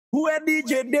Ouais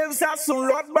DjDave ça son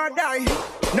l'autre bagaille.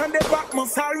 Non des battements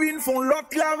salines font l'autre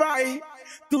travail.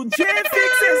 Tout J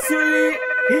fixé sur lui.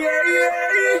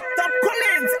 Yeah. Top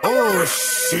Collins. Oh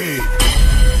shit.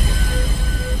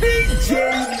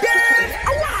 DjDave.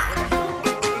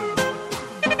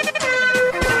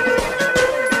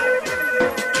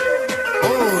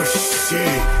 Oh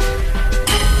shit.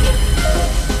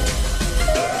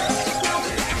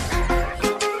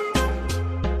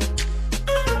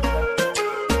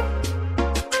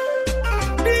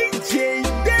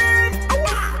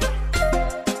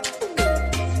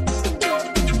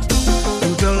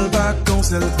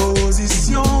 Seule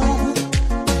position.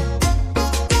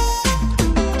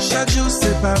 Chaque jour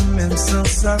c'est pas même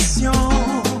sensation.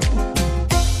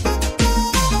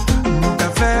 Nous qu'a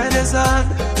fait des actes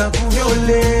tant qu'on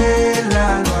violer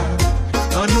la loi.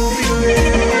 On nous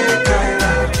violait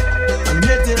on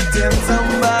mettait le thème en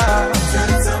bas.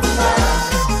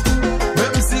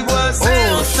 Même si voisin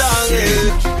on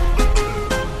s'arrête.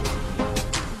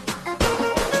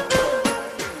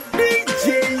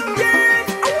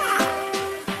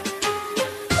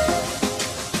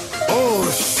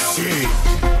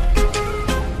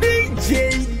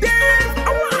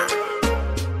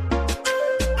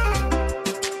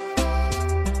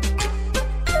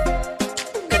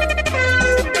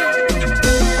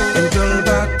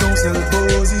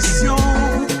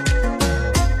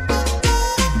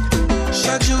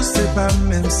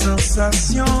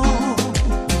 Sensation.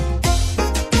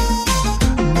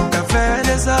 Nous qu'a fait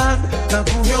des actes tant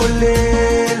qu'on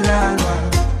violer la loi.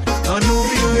 On nous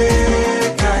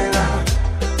violait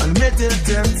on mettait le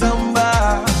thème en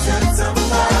bas.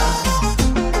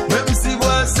 Même si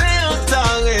voisin on t'a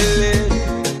relé.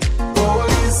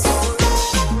 Police,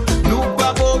 nous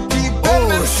pas beau people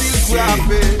même si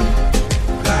frappé.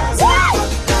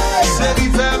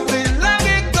 Chérie fait briller la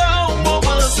récolte,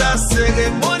 moment ça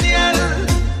cérémoniel.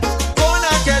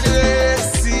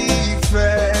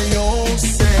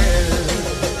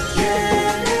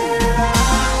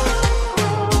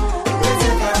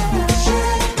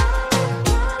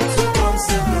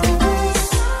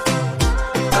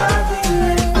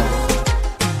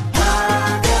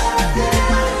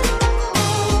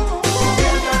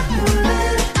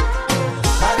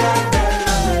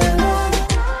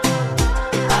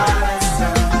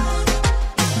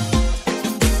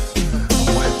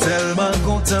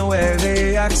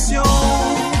 Réaction.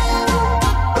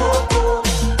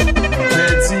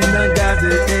 Petit langage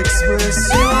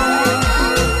d'expression.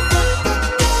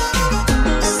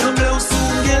 Semble au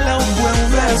souvenir là où un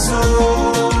verso.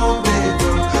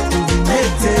 Vous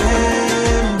mettez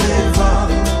devant.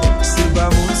 C'est pas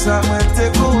bon ça, moi te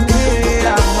connais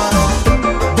avant.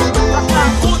 On va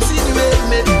continuer de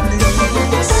mettre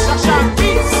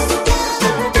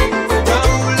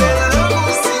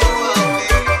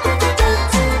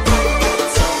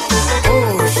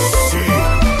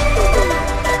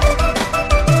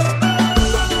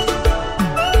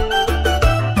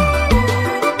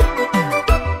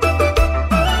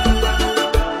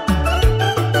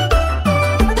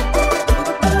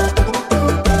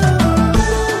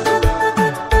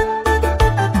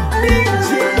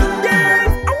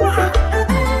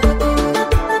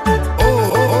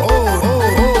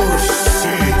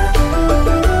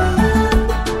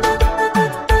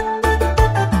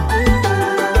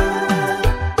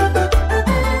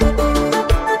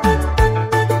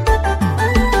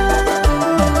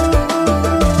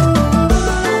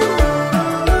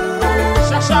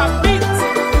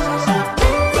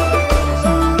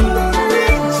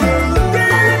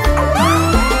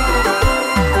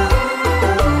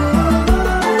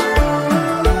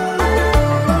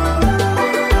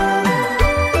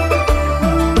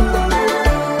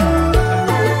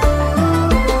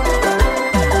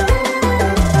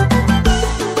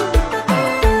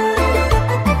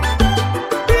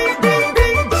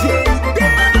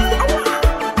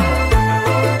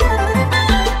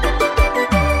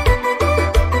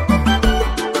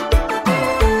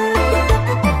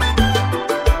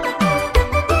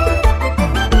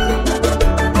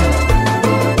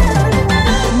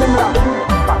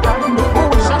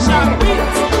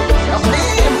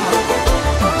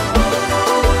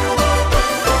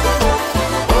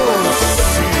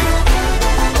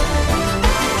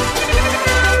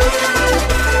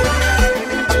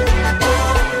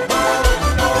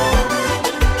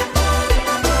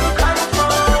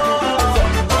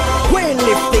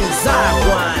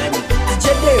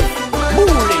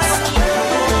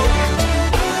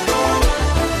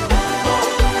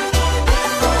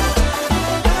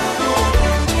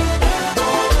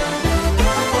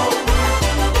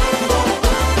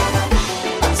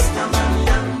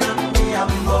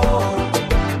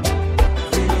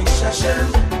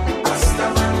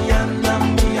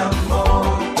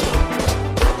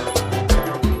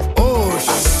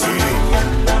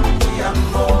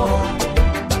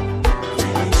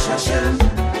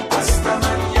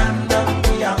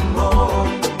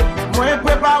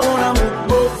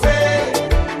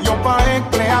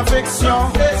affection.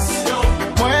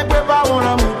 Moi prépare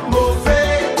l'amour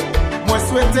mauvais. Moi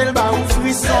souhaite le bas ou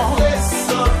frisson.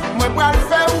 Moi pas le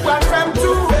faire ou pas le faire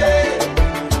tout.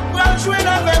 Pas jouer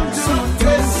la même tout.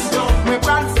 Moi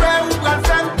pas le faire ou pas le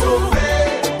faire tout.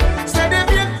 C'est des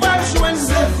vieux qui pas jouer le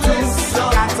tout.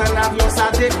 Quand l'avion ça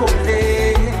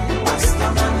décollé.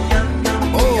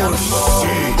 Oh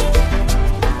shit.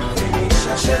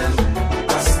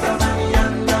 Hasta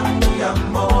mañana, mi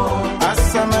amor.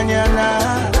 Hasta mañana,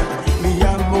 mi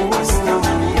amor. Hasta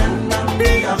mañana,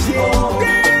 mi amor.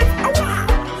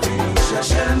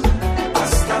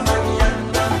 Hasta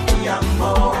mañana, mi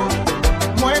amor.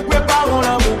 Moi prépare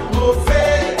l'amour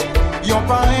mauvais. Yon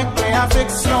pas un plein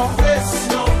affection.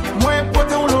 Moi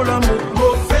portons l'amour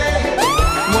mauvais.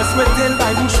 Moi souhaite le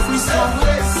bail bouche frisson.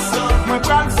 Moi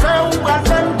pas le faire ou pas le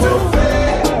faire tout.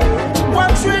 Moi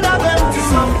je suis la même du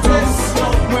sang.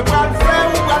 Moi pas le faire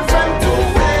ou pas le faire tout.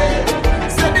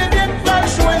 C'est des bien pas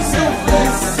jouer sur.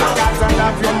 Quand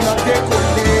l'avion m'a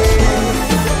décollé.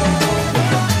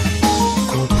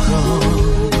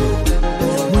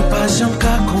 Moi pas j'en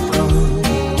qu'à comprendre.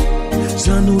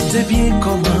 J'en nous t'ai bien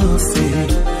commencé.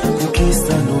 Pour qui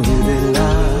ça nous est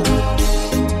là.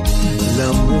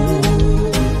 L'amour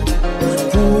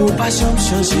pour pas j'en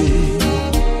changer.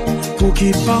 Pour qui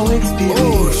pas expirer.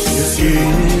 Oh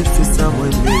shit. C'est ça moi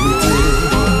mérité.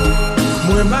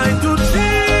 Moi maille tout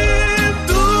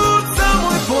ça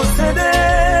moi possédé.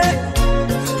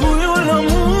 Pour yon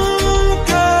l'amour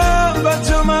que pas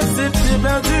jamais accepté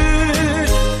perdu.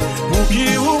 Pour qui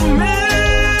ou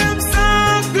même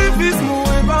sacrifice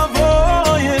moi pas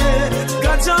voyer.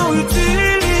 Quand j'en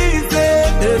utilisé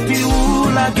et puis ou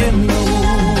la game nous.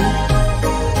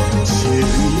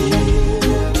 Chérie,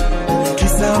 qui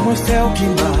ça moi fait ou qui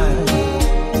mal.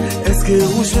 Est-ce que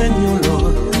vous joignez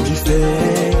l'autre qui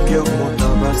fait que vous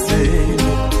t'embrassez?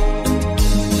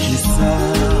 Qui ça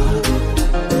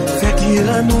fait qu'il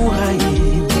a nous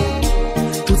raïm?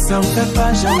 Tout ça me fait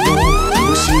pas jambon.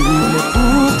 Moi chérie, mais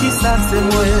pour qui ça c'est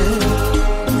moi?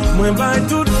 Moi baille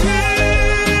tout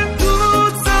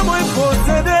ça moi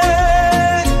possédé.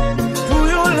 Pour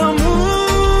yon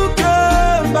l'amour que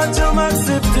pas jamais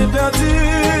accepté perdu.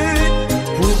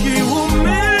 Pour qui vous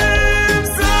même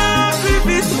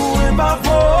sacrifice moi pas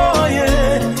voyer.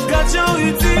 Quand j'ai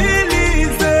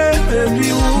utilisé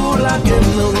depuis où la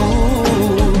game nous.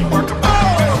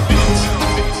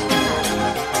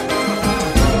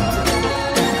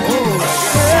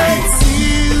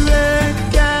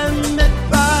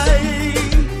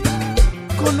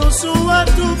 Soit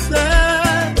tout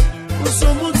fait, nous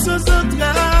sommes tous en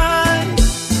train.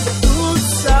 Tout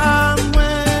ça,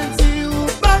 moi, dit ou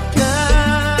pas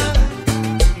qu'un.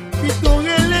 Puis qu'on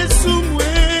relève sous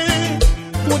moi,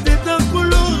 pour des temps pour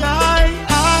l'oreille.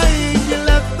 Aïe, il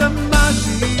a fait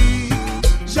magie.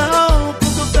 Genre,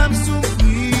 pour que femme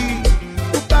souffrir.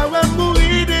 Pour pas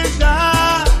mourir déjà.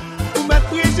 Pour ma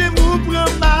prière, vous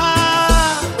prendre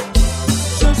mal.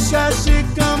 Je cherche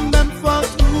quand même fort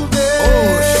trouver. Oh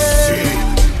shit.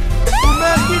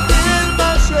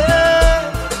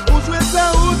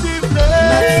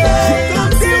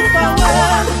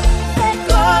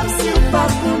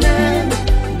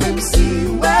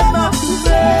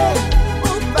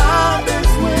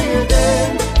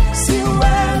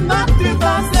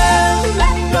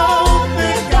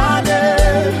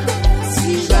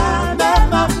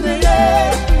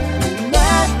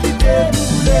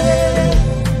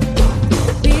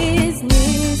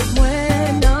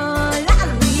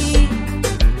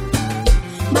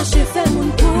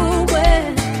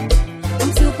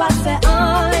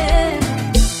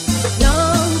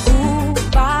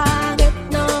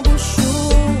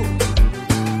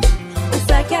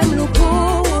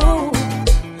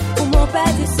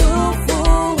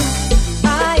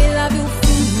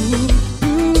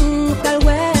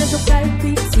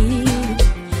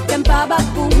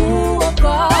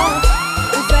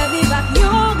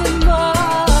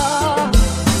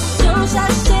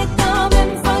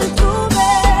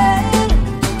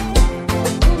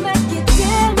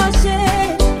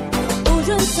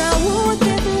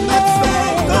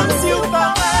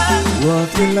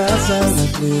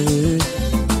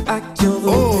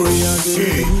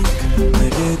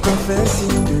 Malgré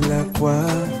confession de la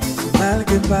croix,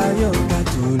 malgré pas yon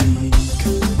catholique,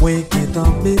 moi qui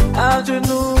tombé à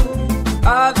genoux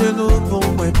pour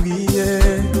moi prier.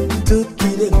 Tout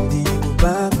qui le dit nous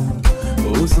bavons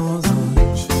aux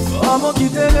anges. Oh mon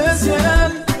quitter le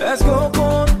ciel, est-ce qu'on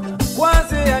compte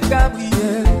croiser à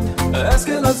Gabriel? Est-ce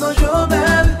que nos anges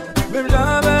belles, même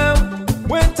jamais,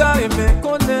 moi t'as aimé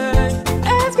connaître?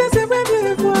 Est-ce que c'est vrai de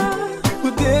le voir?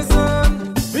 Pour descendre,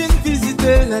 une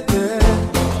visiter la terre.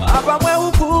 À pas moi ou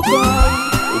pourquoi?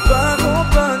 Ou pas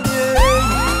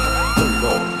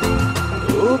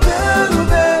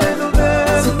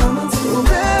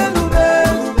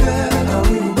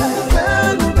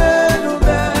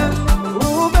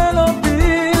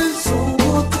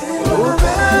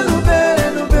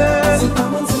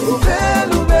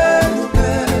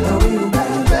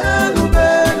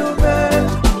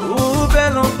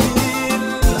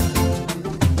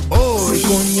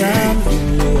qu'on y a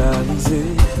réalisé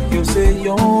que c'est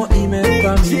yon email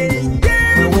parmi nous.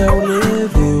 Ouais, on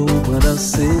lève ou prend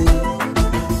danser.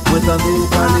 Moi t'entends ou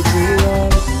parler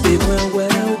créole. Et moi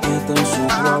ouais, ou bien t'en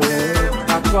souffre ouais. À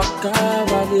quoi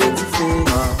cavaler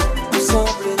différent. Tout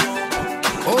semble.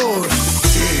 Oh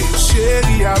shit,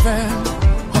 chérie avec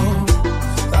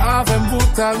vous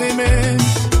t'allumer.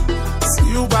 Si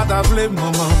ou pas t'appeler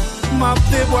maman, m'a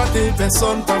déboîté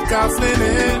personne pas qu'à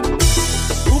freiner.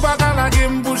 Ou pas qu'à la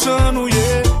game pour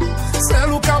chanouiller.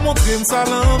 Celle ou qu'à montrer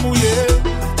m'salan mouillé.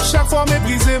 Chaque fois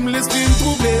méprisé m'l'esprit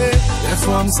m'troublé. Des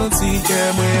fois m'senti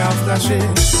qu'elle m'a fâché.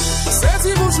 C'est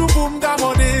si vous jouez pour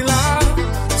m'demander là.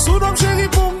 Sous nom chéri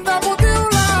pour m'demander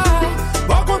là.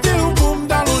 Bon côté ou pour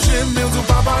m'dallonger, mais ou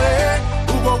pas parler.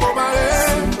 Ou pas parler.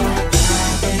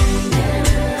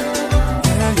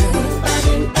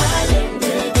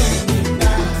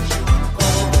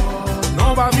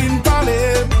 Non, pas vine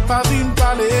parler, pas vine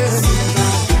parler.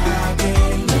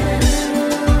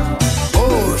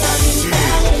 Oh shit.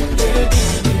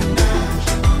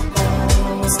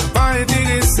 C'est pas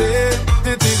intéressé.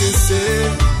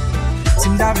 Si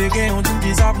m'dave gen, on dit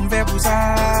qui ça pour m'faire pour ça.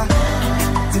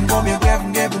 Dis-moi combien bref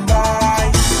m'gen pour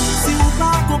m'baille. Si ou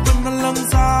pas comprendre dans langue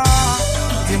ça,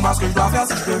 dis-moi ce que je dois faire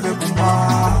si je te veux pour moi.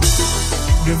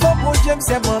 Le bon projet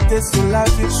m'sait monter sur la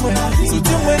vie de soin. Si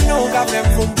tu moi non, qu'a fait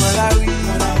pour m'prendre la rue.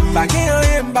 Pas gen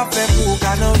rien m'ba fait pour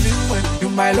qu'à n'en vivre moi. You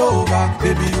my lover,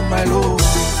 baby you my lover.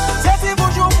 C'est si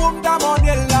bonjour pour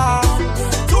m'demander là.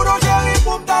 Tout nos chéris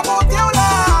pour m'demander là.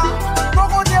 Mon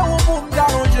côté ou pour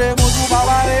m'dallonger, mon tout va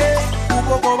barrer. Ou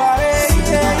pour barrer,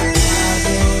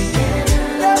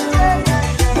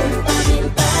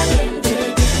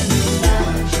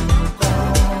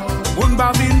 On va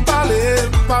vine parler,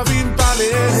 pas vine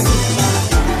parler.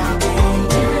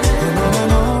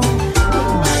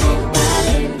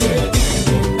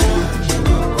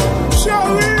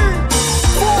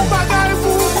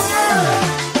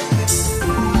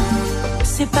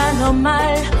 C'est pas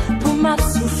normal pour ma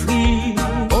souffrir.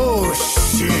 Oh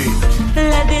shit.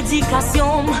 La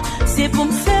dédication, c'est pour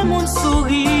me faire mon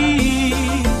sourire.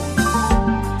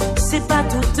 C'est pas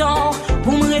tout le temps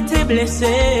pour me rester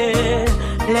blessé.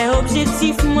 Les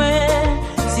objectifs, moi,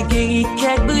 c'est guérir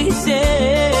qu'être brisé.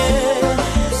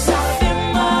 Ça fait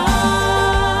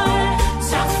mal,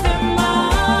 ça fait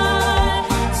mal,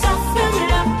 ça fait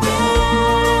la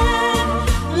peine.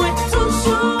 Moi,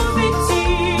 toujours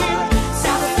victime.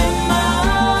 Ça fait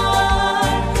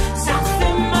mal, ça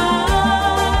fait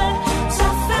mal, ça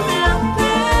fait la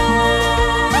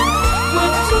peine. Moi,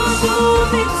 toujours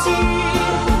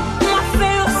victime. M'a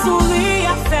fait sourire,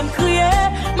 a fait me crier.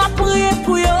 M'a prié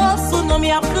pour yo, sous nom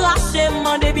m'a craché,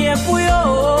 m'a bien pour yo.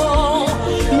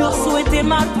 Yo souhaité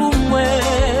mal pour moi.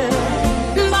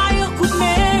 M'a yo coup de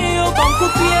main, yo comme coup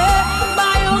de pied. M'a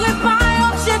yo repas, yo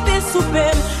jeté sous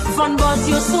peine. Van boss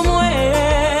yo sous moi.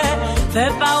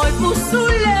 Fais parole pour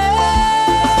saouler.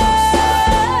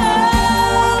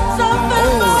 Ça fait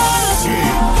mal,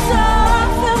 ça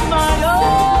fait mal, oh.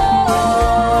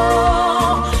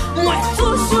 Moi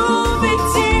toujours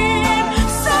victime.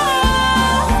 Ça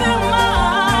fait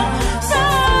mal, ça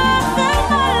fait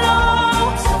mal, oh.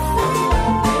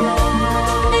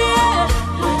 Yeah.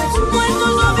 Moi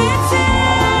toujours victime.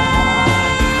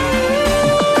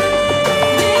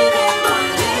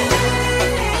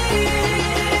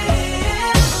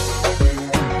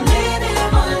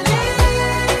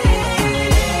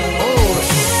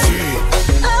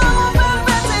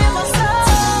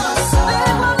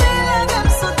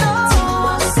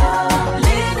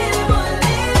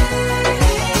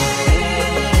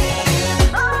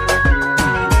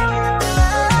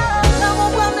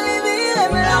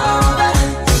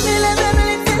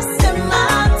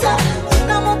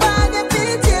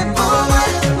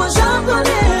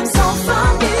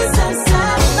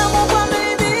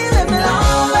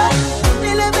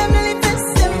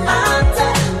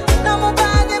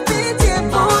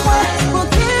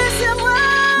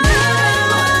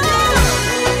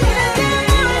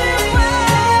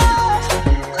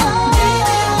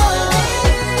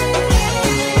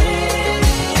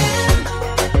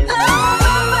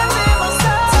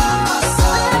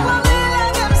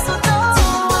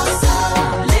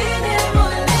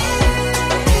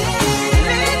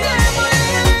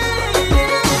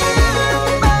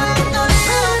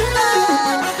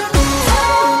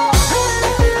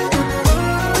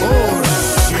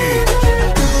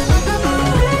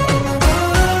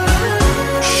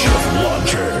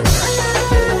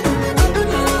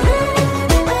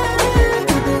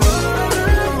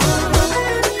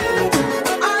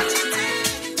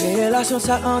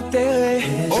 Ça enterré.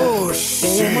 Oh Les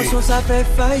shit. émotions ça fait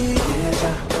faillir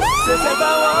déjà. C'est ces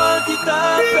paroles qui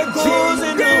t'a fait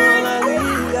causer dans la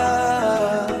vie.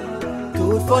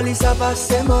 Toute folie ça passe,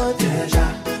 c'est mort déjà.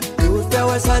 Tout fait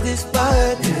ouais ça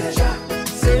disparaît déjà.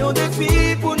 C'est un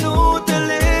défi pour nous te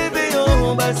lever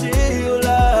en bas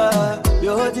là.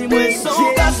 Yo dis-moi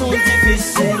son garçon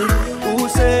difficile. Ou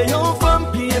c'est une femme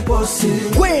qui est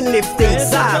possible. When lifting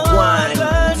that one,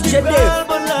 DjDave,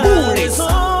 bonus.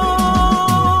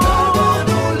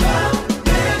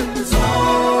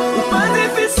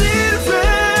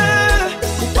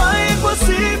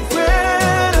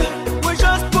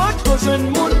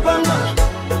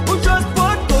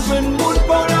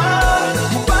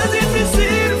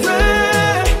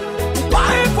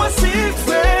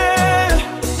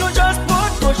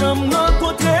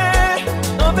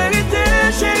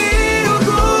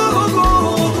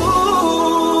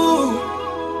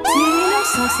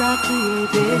 Ça qui est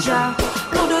déjà,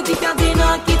 nous deux qui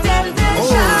cardinaux qui t'aiment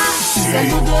déjà. C'est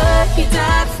nous deux qui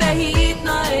t'a fait hit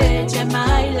dans les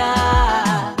Jemaïla.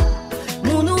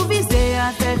 Nous nous viser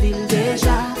à faire ville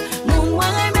déjà. Nous nous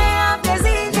aimer à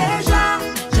plaisir déjà.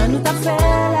 Je nous t'a fait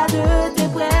la deux, t'es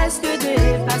presque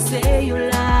dépassé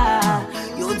là.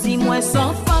 Yo dis-moi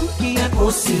sans femme qui est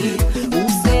possible. Ou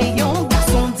c'est un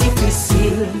garçon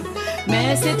difficile. Mais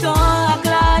c'est ton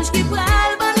raclage qui prend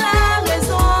le bon la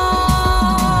raison.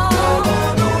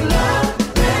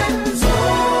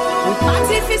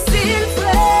 Difficile,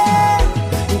 frère,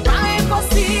 ou pas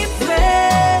impossible,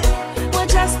 frère. Moi,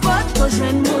 just pas que je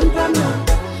ne monte pas là.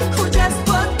 Ou just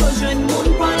pas que je ne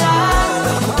monte pas là.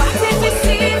 Pas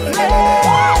difficile,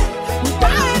 frère, ou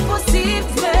pas impossible,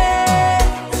 frère.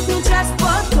 Ou just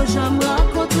pas que je me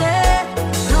rencontre.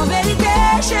 En vérité,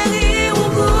 chérie, ou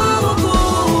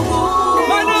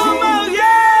Madame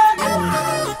Marielle.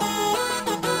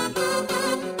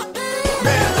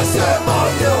 Mais c'est mon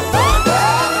Dieu.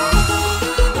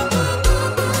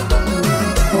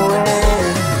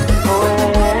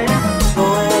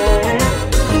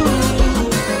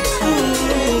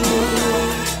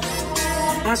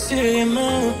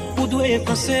 Assurément, vous devez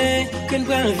penser que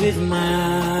nous allons vivre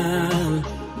mal.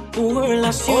 Pour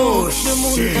relation, le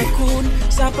monde t'accoude,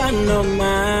 ça pas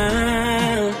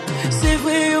normal. C'est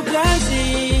vrai au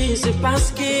plaisir, c'est parce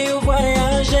que vous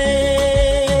voyagez.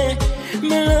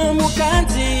 Mais l'amour qu'a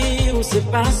dit, c'est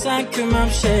pas ça que m'a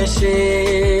cherché.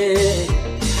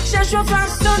 Cherche une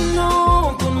façon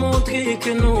non pour montrer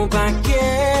que nous pas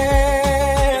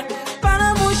care. Pas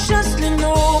l'amour chasse les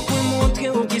noms pour montrer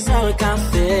où qui ça le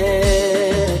café.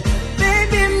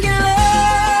 Baby, m'g'en love.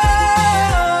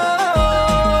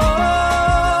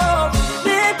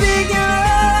 Baby, m'g'en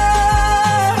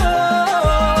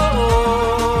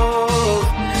love.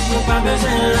 Nous pas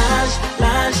besoin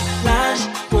l'âge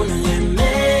pour nous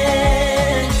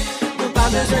aimer. Nous pas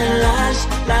besoin l'âge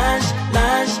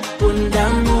pour nous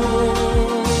d'amour.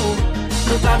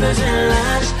 Nous pas besoin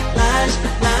l'âge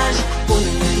pour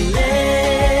nous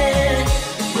aimer.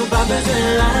 Nous pas besoin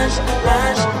l'âge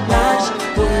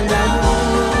pour nous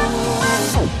d'amour.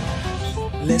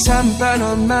 Laisse me pas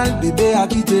normal, bébé a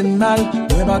quitté mal.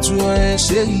 Moi pas tout un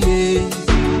sérieux.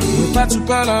 Moi pas tout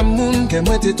par la moun, que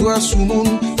moi t'es toi sous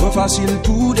moun. Pas facile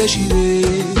pour déchirer.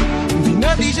 V'in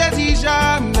obligé si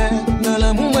jamais. Dans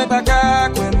l'amour moi pas qu'à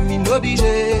quoi m'in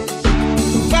obligé.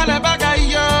 Pas la bagaille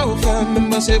yo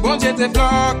femme, c'est bon Dieu te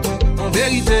bloque en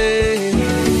vérité.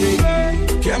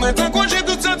 Que maintenant quand j'ai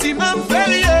tout sentiment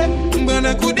férié, bon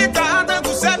un coup d'état dans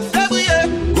tout 7 février.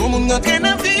 Bon moun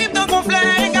entraîne vivre dans conflit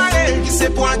égaré. Qui c'est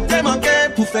point te manquer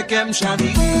pour faire qu'aime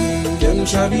chavirer.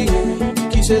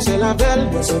 Qui c'est la belle,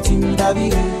 moi sentiment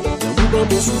d'avirer. Dans mon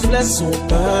de souffle sont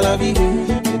pas la vie.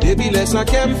 Et depuis les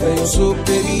sacs qu'aime fait un saut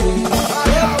périllé.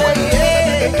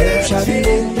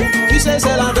 Chavirer. Qui c'est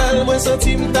la belle, moi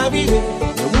sentiment d'avirer.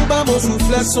 Dans mon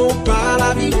souffle sont pas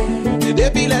la vie. Et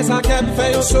depuis les sacs qu'aime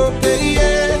fait un saut périllé.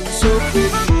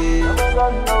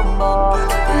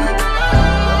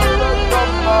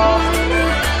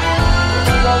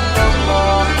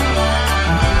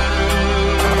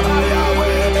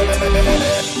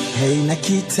 Hey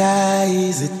Nikita,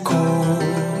 is it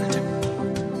cold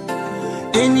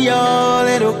in your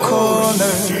little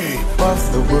corner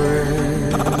of the world?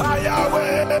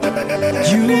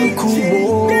 You could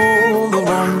roll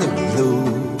around the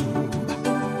globe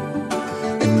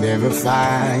and never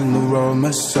find the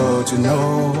wrong soul to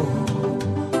know.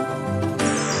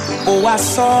 Oh, I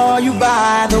saw you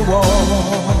by the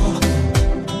wall,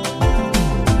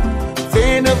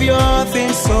 vein of your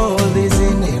thin soul is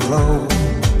in a row,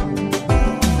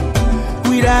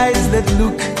 with eyes that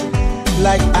look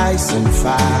like ice and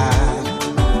fire,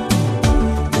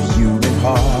 the human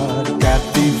heart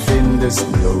captive in the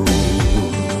snow.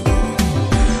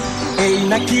 Hey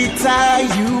Nikita,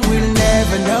 you will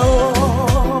never know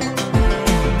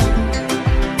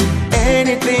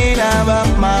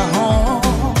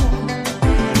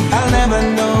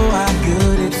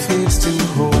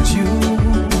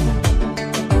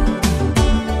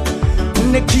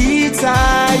Nakita,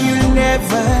 you'll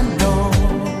never know.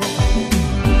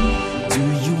 Do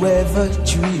you ever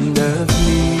dream of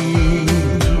me?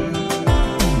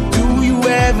 Do you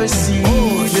ever see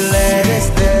the letters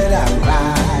that I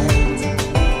write?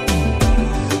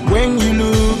 When you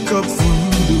look up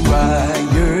through the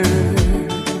wire,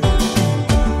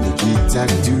 Nakita,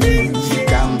 do you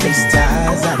count the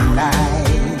stars at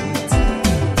night?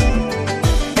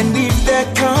 And if there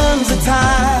comes a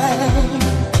time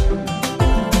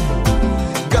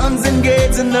guns and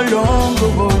gates and no longer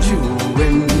hold you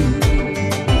in,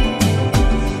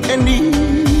 and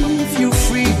if you're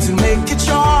free to make a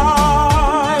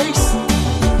choice,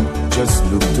 just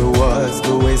look towards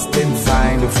the west and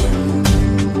find a friend.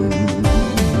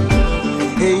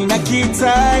 Hey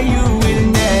Nakita, you will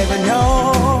never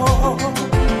know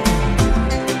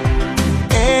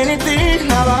anything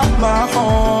about my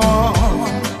home.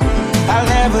 I'll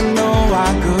never know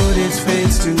how good it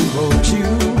feels to hold you.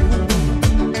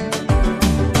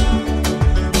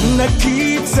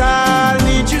 Nakita, I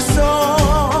need you so.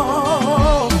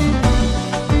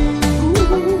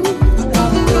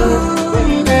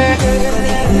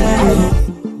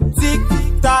 Tic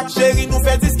tac, chérie, nous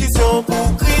fait discussion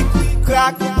pour cric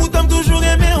crac. Ou t'aimes toujours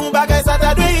aimer, on bagaille ça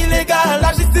t'a doué illégal.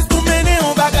 La justice pour mener,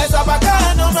 on bagaille ça pas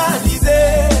qu'à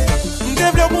normaliser.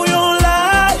 M'développe bouillon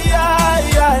là, aïe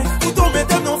aïe aïe. Ou tomber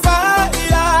t'aimes non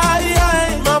faille, aïe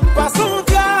aïe. Ma passion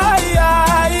aïe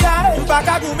aïe aïe. Pas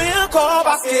qu'à goumer encore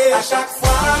parce que à chaque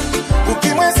fois, pour qui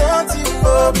moi senti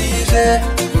obligé,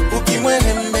 pour qui moi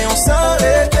aimé on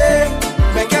s'arrêtait,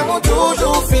 mais qu'à mon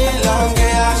toujours fil langue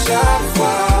à chaque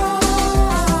fois.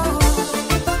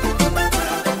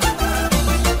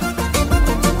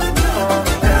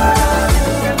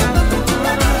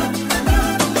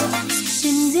 Si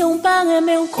m'dit on paraît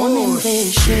mais on connaît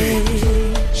péché,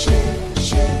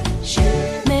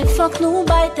 mais faut que nous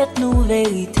baille tête nous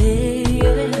vérité.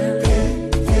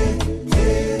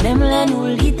 Même là nous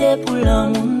l'idée pour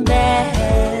l'amour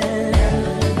belle.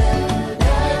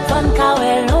 Fun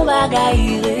kawel on bagaille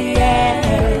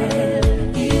irréel.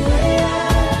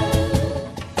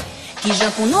 Qui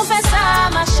j'en pour nous faire ça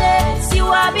marcher si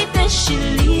vous habitez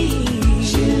Chili.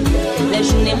 Les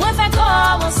journées moins fait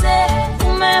commencer, ou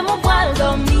même on va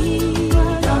dormir.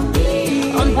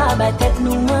 On va battre tête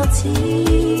nous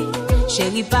mentir.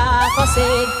 Chérie pas forcé,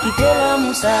 quitter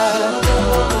l'amour ça.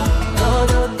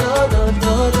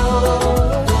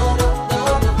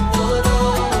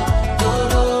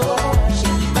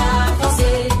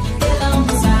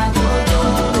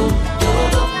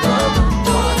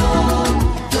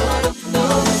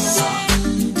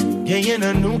 Y'en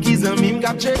a nous qui aiment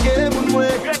m'gap checker pour moi.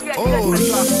 Oh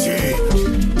shit.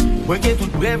 Moi qui tout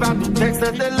brève à tout texte de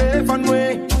téléphone moi.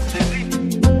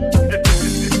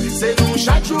 C'est nous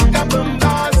chaque jour qu'à bonne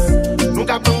base. Nous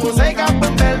qu'à bon conseil qu'à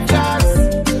bonne belle classe.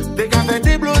 Dès qu'à faire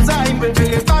des blousailles,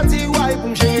 préférez partir ouais pour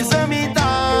m'chérir ce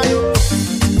mitaille.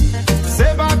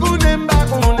 C'est pas qu'on aime pas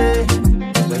qu'on est.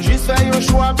 Mais juste faire un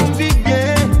choix pour vivre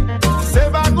bien.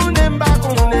 C'est pas qu'on aime pas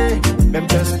qu'on est. Même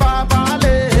juste pas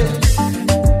parler.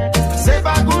 C'est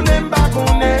pas qu'on aime pas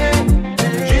qu'on est.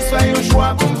 Juste faire un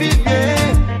choix pour vivre bien.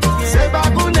 C'est pas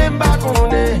qu'on aime pas qu'on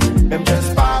est. Même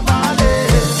juste pas parler.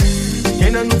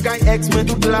 Y'en a nous qui ex-mais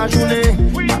toute la journée.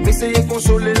 Pas essayer de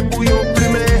consoler le bouillon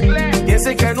plumé. Y'en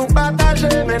c'est que nous partager.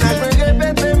 Ménage me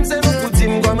répéter, c'est nous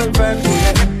poutine comme elle fait.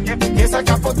 Y'en ça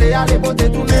capoter, aller botter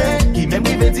tourner. Qui même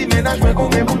qui veut dire ménage me comme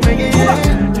pour me gagner.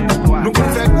 Nous qu'on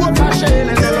fait quoi fâcher,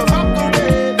 les élèves vont tomber.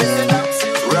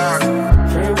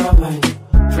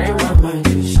 Free my mind,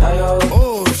 to shy out.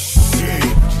 Oh shit.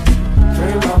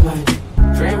 Free my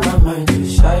mind, to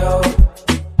shy out.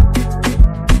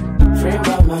 Free my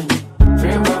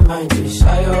mind, to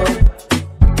shy out.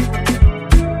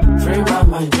 Free my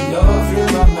mind, yo, free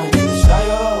my mind, to shy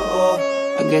out.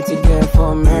 I get it there for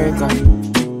America.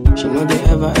 She know they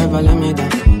ever let me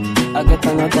down. I get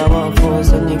another one for a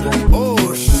nigga.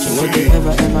 Oh shit. She know they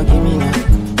ever give me now.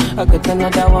 I get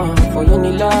another one for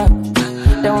Unilab.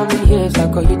 That one behaves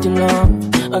like a hit love.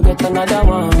 I get another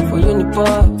one for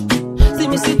Unipod. See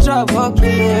me see trouble,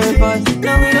 kill but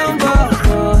now we don't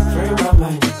bother. Free my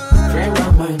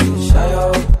mind, to shy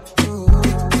out.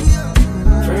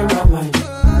 Free my mind, to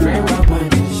shy out. Free my mind,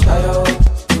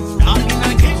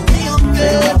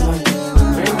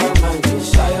 to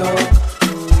shy out.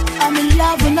 I'm in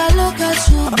love when I look at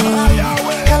you, babe.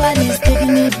 Nobody's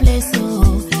taking me place, so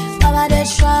nobody's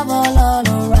travel all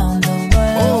around the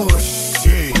world. Oh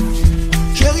shit.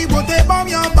 Chérie, beauté, bon,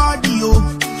 y'a body, yo.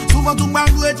 Souvent, tout le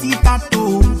monde est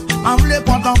tato. En v'lait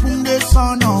content pour me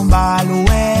descendre en bas,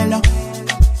 l'ouel.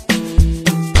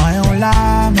 Moyen là,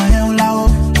 oh.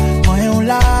 Moyen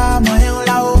là,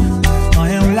 oh.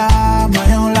 Moyen là,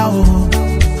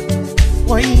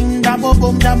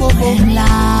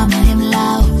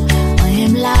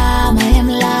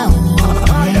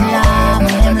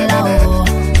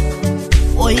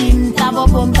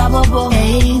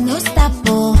 Hey, no stop,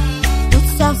 tout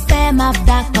ça fait ma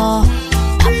d'accord.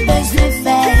 A besoin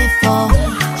faire effort.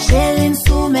 Chérie,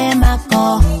 sous mes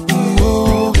accords.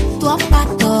 Oh, toi pas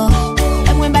tort.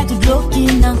 Et moi, bah, tout bloqué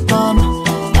dans le corps.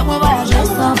 Et moi, voyager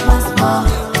sans passeport.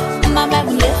 Ma mère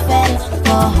voulait faire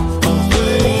l'effort.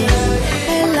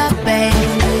 Elle la paye.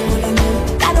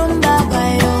 La dombe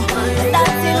d'agayo. La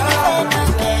tire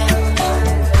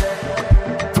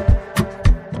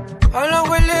How long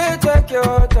will it take you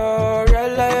to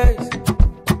realize?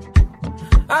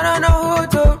 I don't know who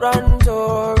to run to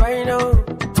right now.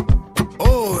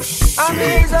 Oh shit! I'm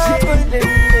easy putting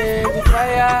in the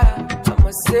fire.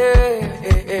 I'ma say,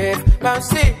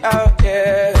 bouncy out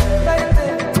here.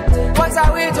 What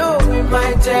are we doing,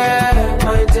 my dear,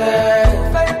 my dear?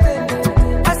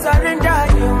 I surrender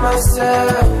you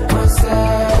myself,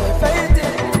 myself.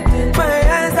 My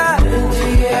hands are in the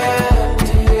air.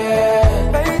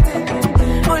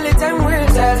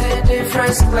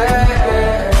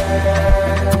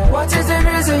 What is the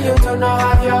reason you do not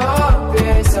have your own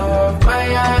peace of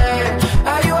mind?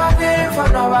 Are you happy for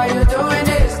now? Are you doing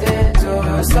this thing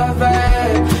to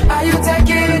survive? Are you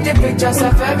taking the pictures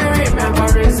of every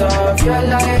memories of your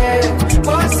life?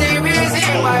 What's the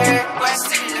reason why we're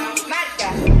still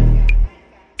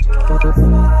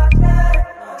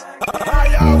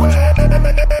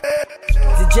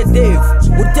DjDave,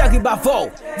 ou t'arrives à fort.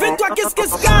 Vends-toi, qu'est-ce que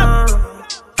c'est?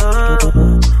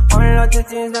 All of the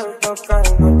things that we talk, I'm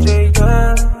not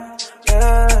trigger.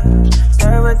 Yeah,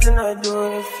 say everything I do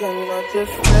if you're not a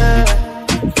friend.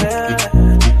 Yeah,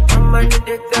 I'm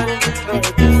addicted to the just like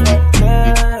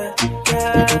that.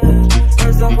 Yeah,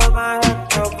 first of my head,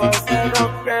 help us, I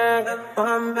don't pray.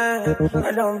 Oh man,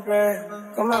 I don't pray.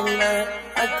 Come on, man,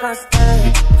 I can't stay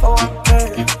for one day.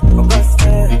 For God's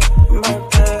sake, my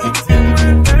bed.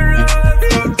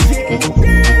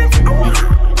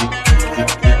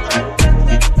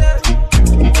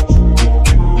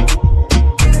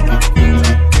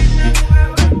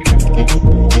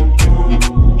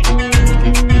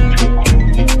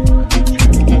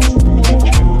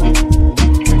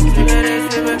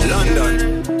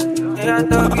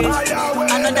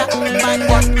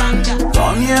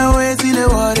 Come here, wait till the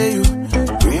water you.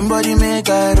 Green body make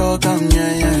I rock,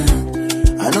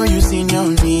 yeah. I know you seen your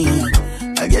me.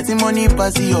 I get the money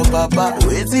pass your papa.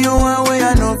 Wait till you one way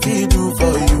I know feel do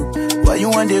for you. Why you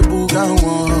want the book and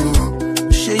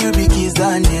one? Share you be kiss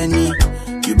than any.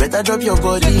 You better drop your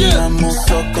body and move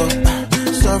sucker.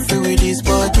 Suffer with this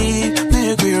body.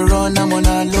 Make we run, I'm on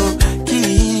a low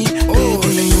key. Baby,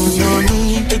 you know me.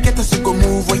 They get us to go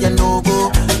move where you know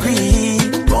go.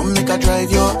 Green, come make a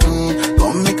drive your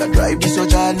come make a drive this your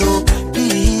jalo.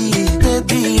 Please,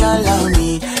 baby, allow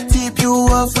me. Tip you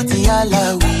off for the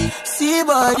alawi. See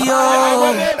body,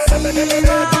 oh.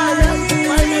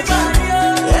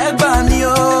 Egba mi,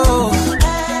 oh.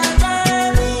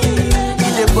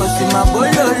 Ide bossy my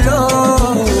bololo.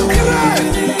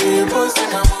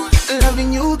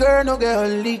 Loving you, girl, no girl,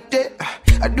 holiday.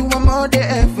 I do one more day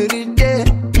every day.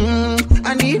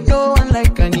 I need no one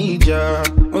like I need ya.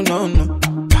 Oh no no.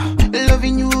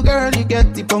 Loving you, girl, you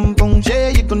get the pom pom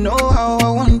jay. You can know how I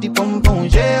want the pom pom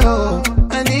jay. Oh,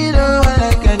 I need no one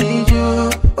like I need you.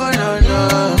 Oh no no.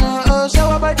 Oh, show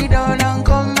up body down and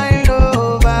come my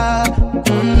over.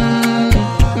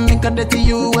 Make a dirty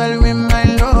you well with my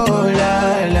love.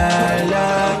 La la la.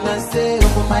 I say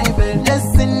over my bed,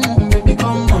 listen, baby,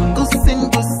 come on, go sin,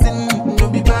 go sin, no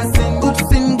be passing, good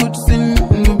sin,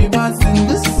 no be passing,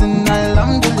 good sin,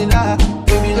 alhamdulillah,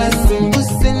 baby, listen, good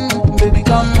sin, baby,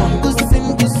 come on, good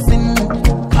sin,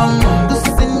 come on, good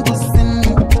sin,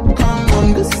 come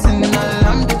on, good sin,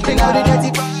 alhamdulillah.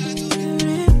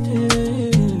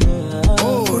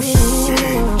 Oh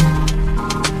shit.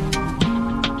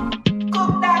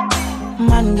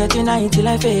 Man getting high till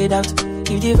I fade out.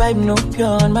 If the vibe no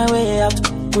pure on my way out.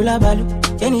 Pull a balu,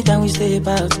 anytime we step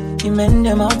out. The men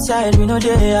them outside, we know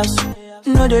they house.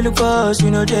 No they look for us, we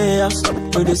know they house.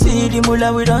 But they see the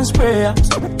mullah, we don't spray out.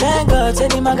 Thank God, say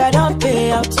the maga don't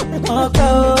pay out.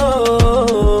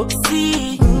 Oh,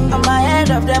 see, I'm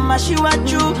ahead of them, I she want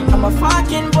you. I'm a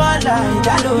fucking baller,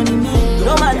 that only me.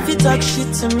 No man fit talk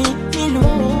shit to me, me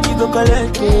look me, you go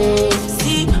collect me.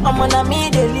 See, I'm on a me,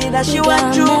 the leader, she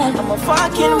want you. I'm a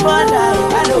fucking baller,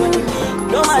 that only me.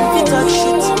 No man fit talk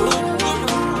shit to me.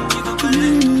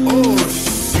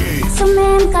 Sou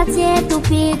même quartier tout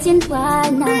petit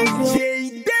poil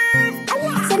nager.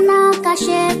 C'est nan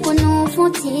caché pour nous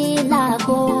fonti la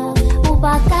go. Ou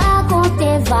pas qu'à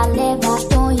compter valet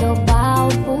baston yo ba ou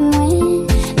pour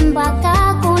moi.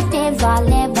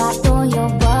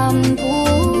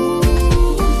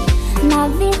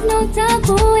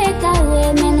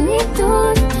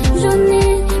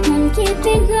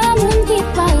 qui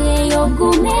paraît yo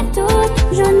gourmet toute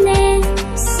journée.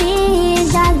 Si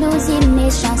jalousie,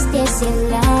 méchanceté, c'est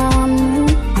l'amour.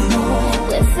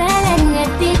 Préfère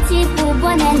répéter pour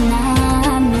bonne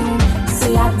âme. Si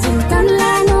la dîme tant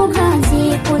là nous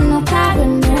grandit pour nous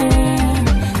caronner.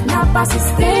 N'a pas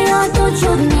assisté toute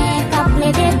journée, qu'à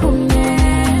plaider pour nous.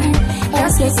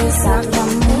 Est-ce que c'est ça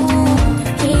l'amour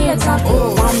qui est exemple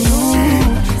pour nous?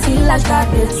 Si l'âge t'a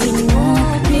détruit nous,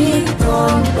 puis ton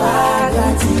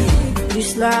paradis.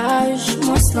 Plus l'âge,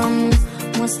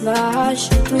 moins l'âge,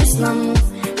 plus l'amour.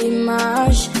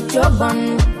 Image, joban,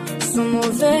 son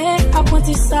mauvais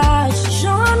apprentissage.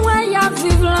 J'en vois à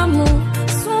vivre l'amour.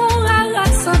 Son rara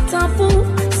sans tampou,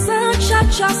 sans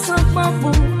cha-cha, sans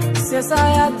bambou. C'est ça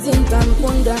y'a dit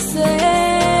pour danser.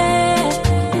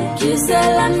 Qui c'est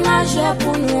la nage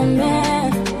pour nous aimer?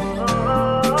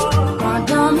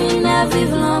 Pendant mine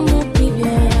vivre l'amour plus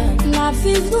bien. La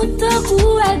vivre tout un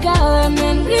coup, elle garde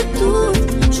même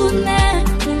toute journée.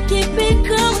 Moun qui pique,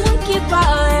 moun qui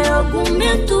paraît, au goût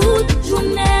mais toute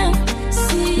journée.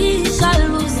 Si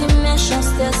jalousie,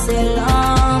 méchanceté, c'est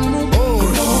l'amour.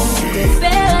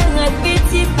 Préfère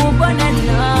répéter pour bonne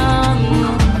âme.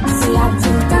 Si la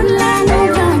dîme tant là nous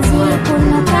grandit pour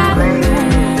nous caronner.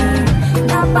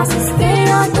 N'a pas assisté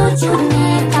toute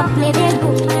journée, qu'à plaider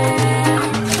pour nous.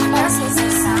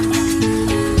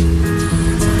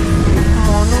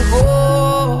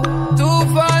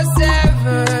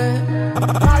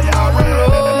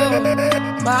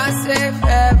 My safe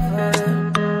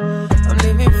heaven, I'm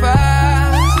living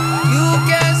fast. You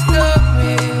can't stop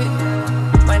me.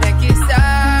 My neck is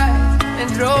tight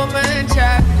and Roman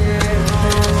chocolate.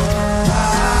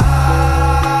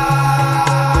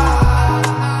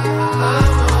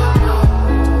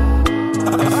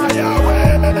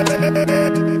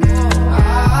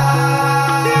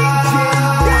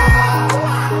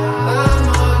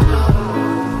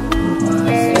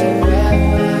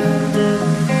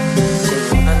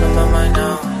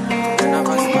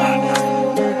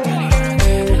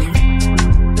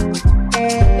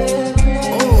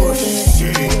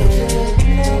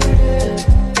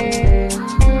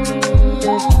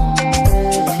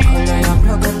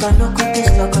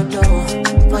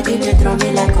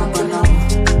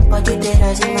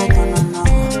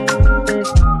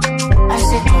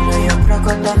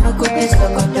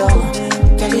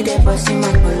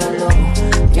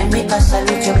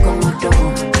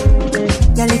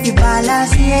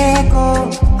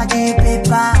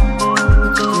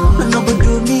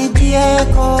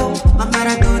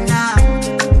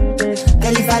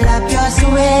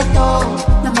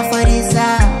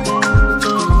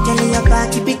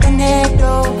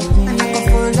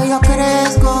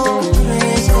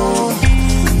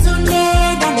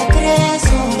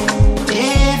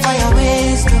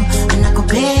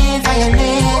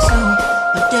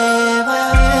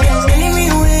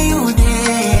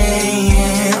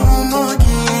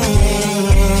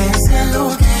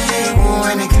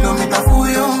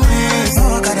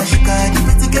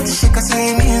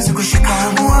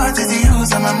 What is the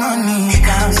use of my money?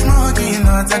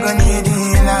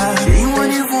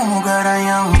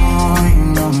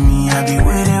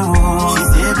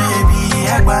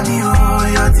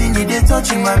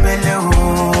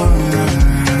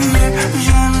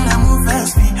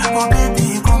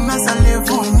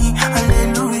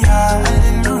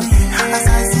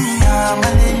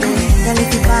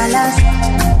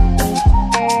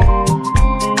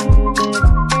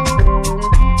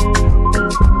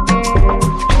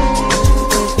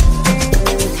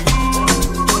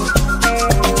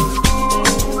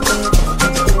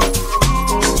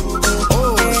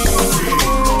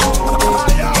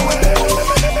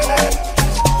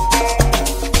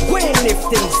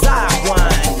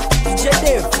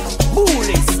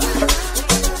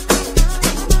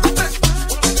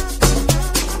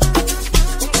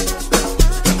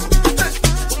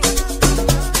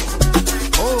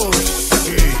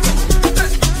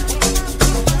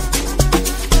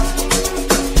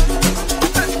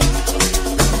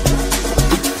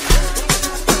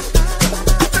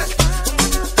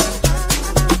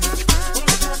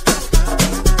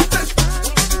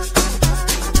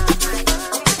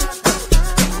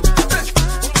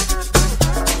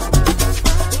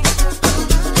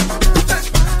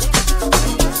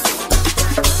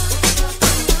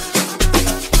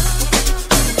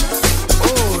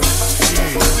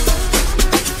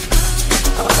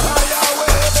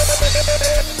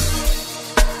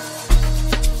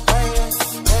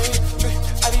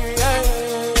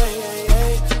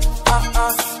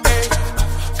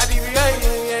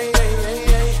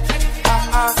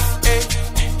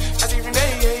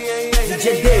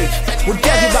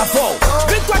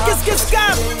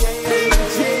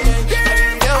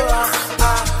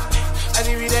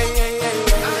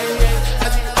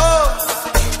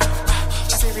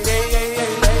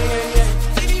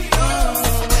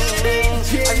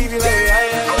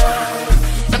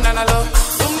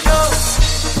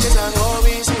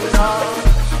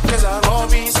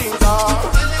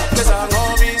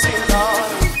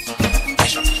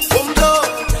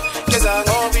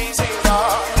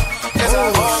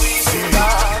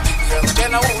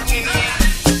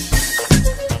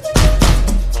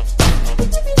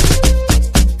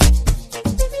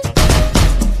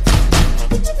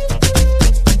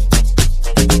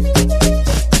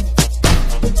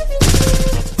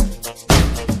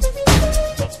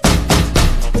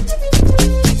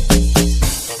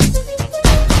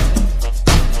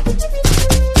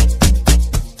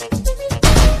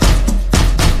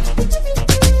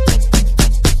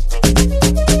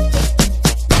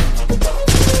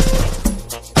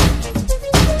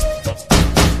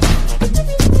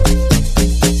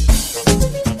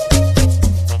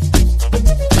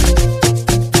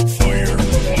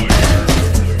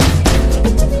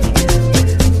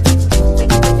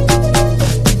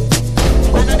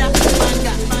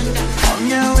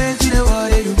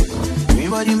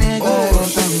 body make oh,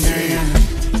 shit.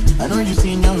 I know you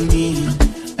seen on me.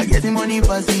 I get the money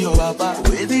pass your papa.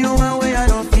 Wait till you one way I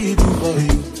don't feel good for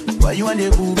you. Why you want the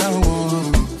boo and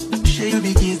one? Share you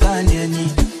be kiss and any.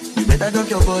 You better drop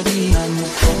your body and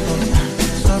move forward.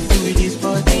 Soft with this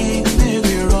body.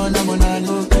 Baby run, I'm on a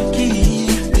low key.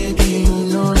 Baby you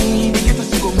know me. You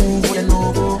just go move when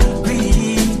no go.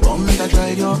 Breathe. Come make a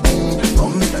drive your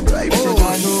come make a drive your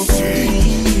car.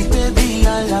 Baby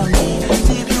allow me.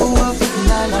 See you up with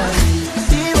la la.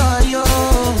 See what you.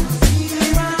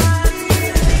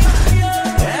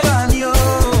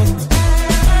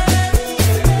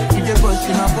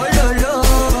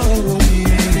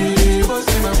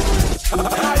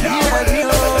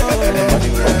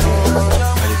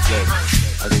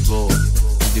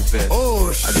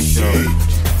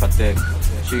 Pataje,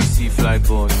 she see fly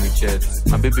bone in the jet.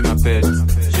 My baby, my pet,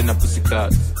 she na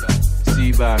pussycat.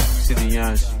 See back, see the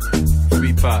yansh.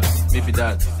 Free pass, maybe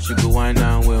that. She go wine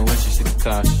and when she see the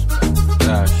cash.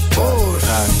 Dash,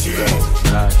 dash,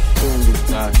 dash,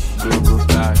 dash, go,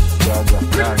 dash,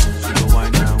 dash. She go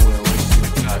wine and when she see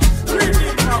the cash.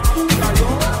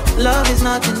 Love is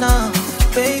not enough,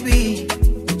 baby.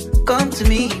 Come to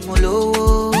me,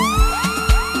 Molo.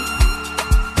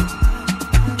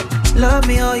 Love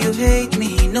me or you hate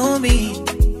me, know me.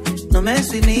 No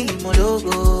mess with me, my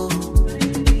logo.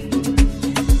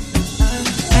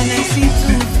 And I see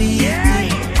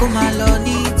 250, come along,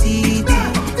 titi.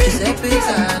 Giuseppe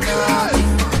Zanotti,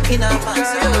 in a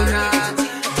Maserati.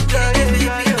 Girl, you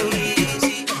make me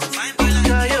easy. Fine boy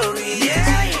like you're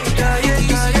easy.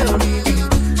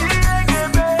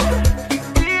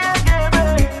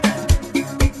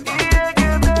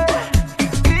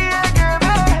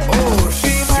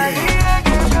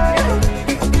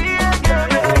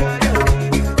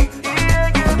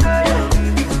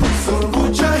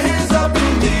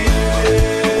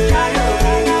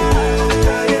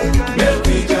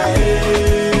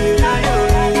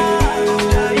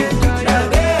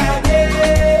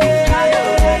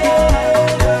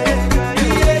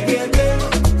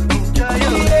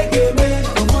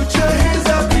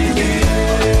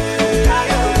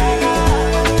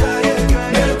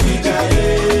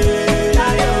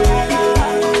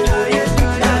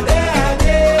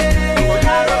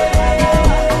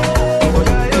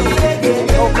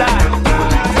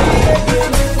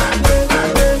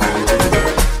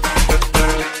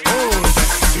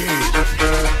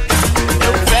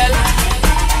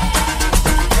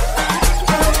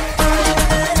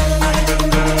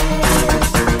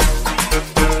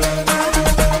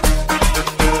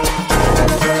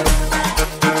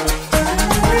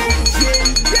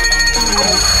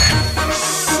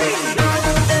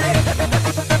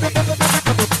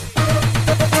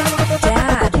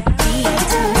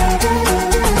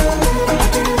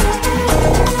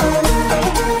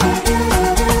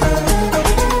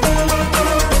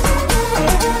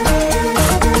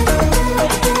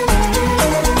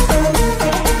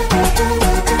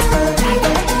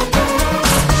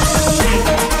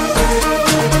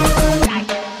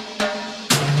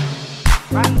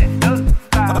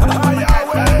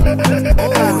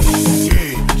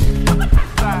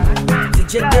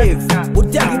 DjDave, o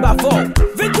Terry Bavon.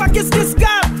 Vem com a Kiss Kiss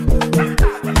Cap.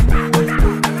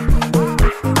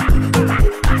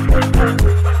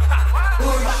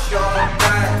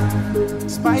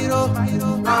 Spyro,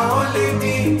 I only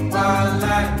need one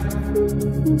life.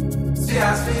 See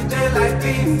us we day like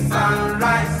this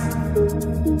sunrise.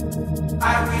 I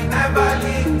will never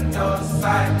leave your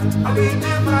side. I will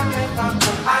never go.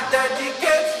 I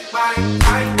dedicate my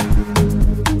time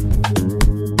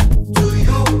to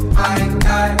you, my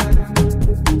guy.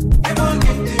 Even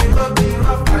if the road be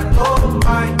rough, I don't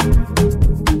mind.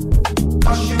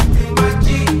 'Cause you be my G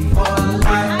for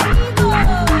life.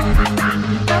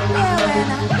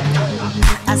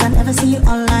 As I never see you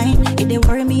online, it they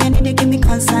worry me and it they give me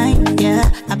consign. Yeah,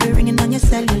 I be ringing on your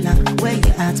cellular. Where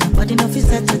you at? My body no fit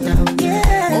settle down.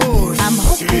 Yeah, I'm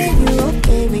okay, you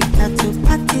okay? We got to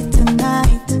party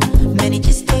tonight. Many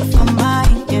just stay for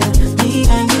mine. Yeah.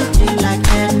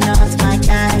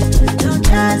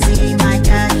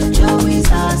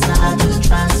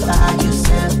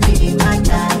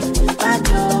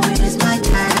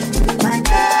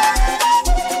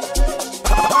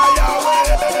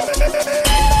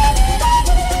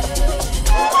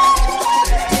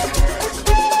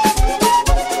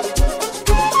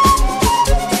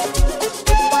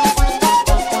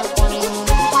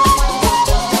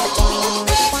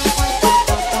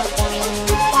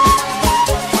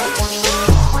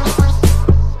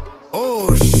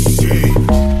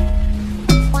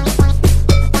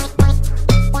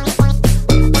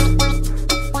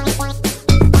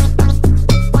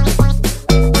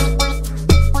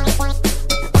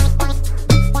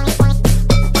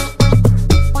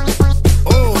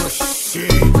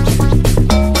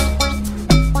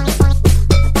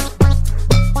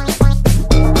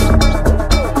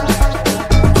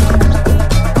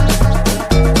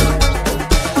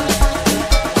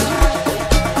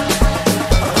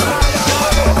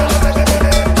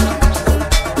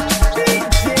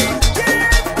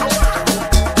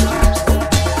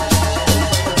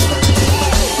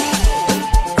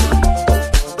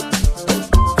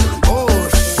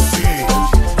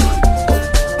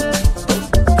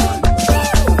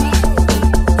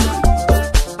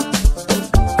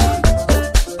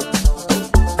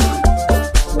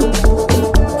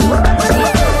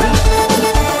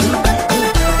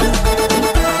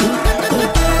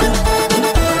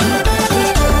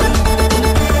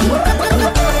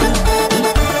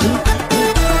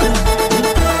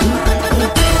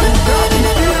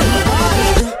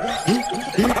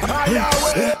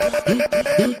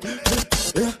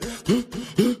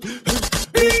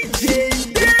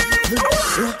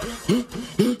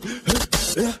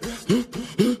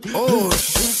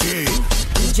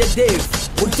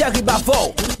 ou Thierry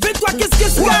Bavo. Fais-toi qu'est-ce que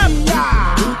c'est?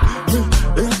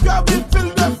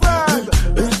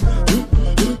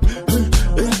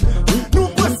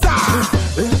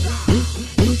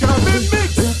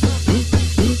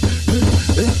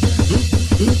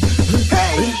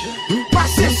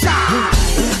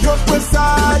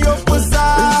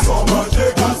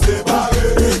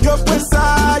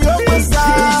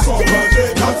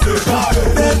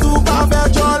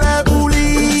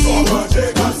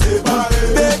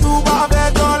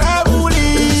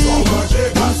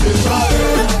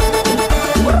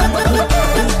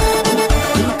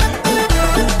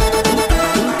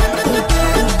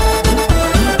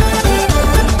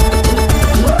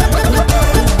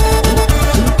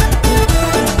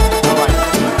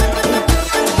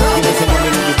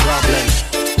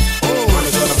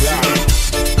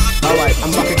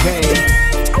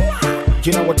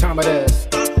 You know what time it is?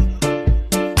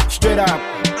 Straight up.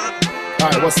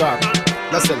 Alright, what's up?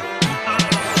 Listen.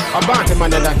 About a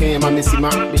man that came, I miss him.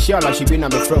 Michelle, she been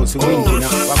on my throat, so we know.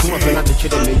 I come up and I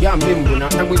check me. Yeah, I'm Nimbuna.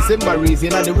 And with Simbaris,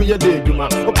 and I the real day, Duma.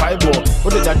 Oh, Piebo.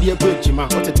 What did that dear great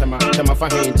Jima? What a tema? Tema for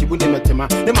him, you wouldn't met him.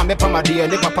 Then my Mepa, dear,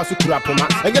 never pass to Kurapoma.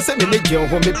 I guess I may make you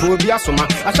home, poor Biasoma.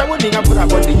 I shall win up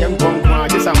about the young one.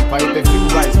 Just some pipe, a few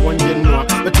rice, one general.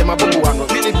 But Tema Bobo, I'm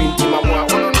not really been to my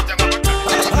one.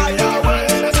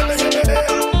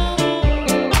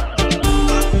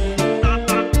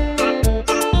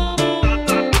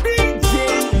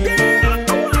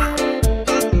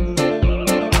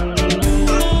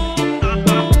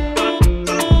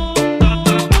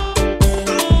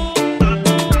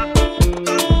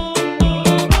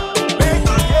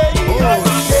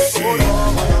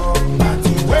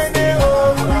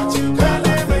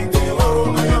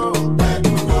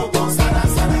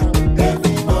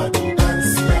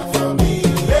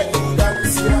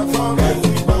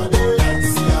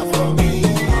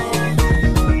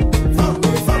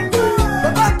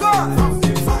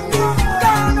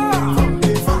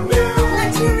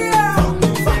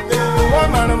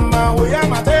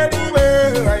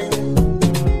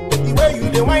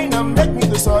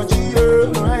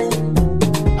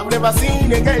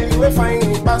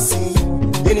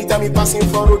 Anytime you passing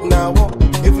for road now,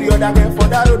 every other girl for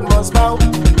that road must bow.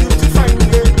 You to find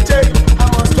me, I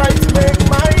must try to make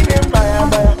my name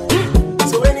by.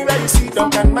 So anywhere you see them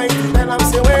can mind, tell them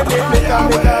say when they make a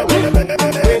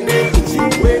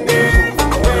when they.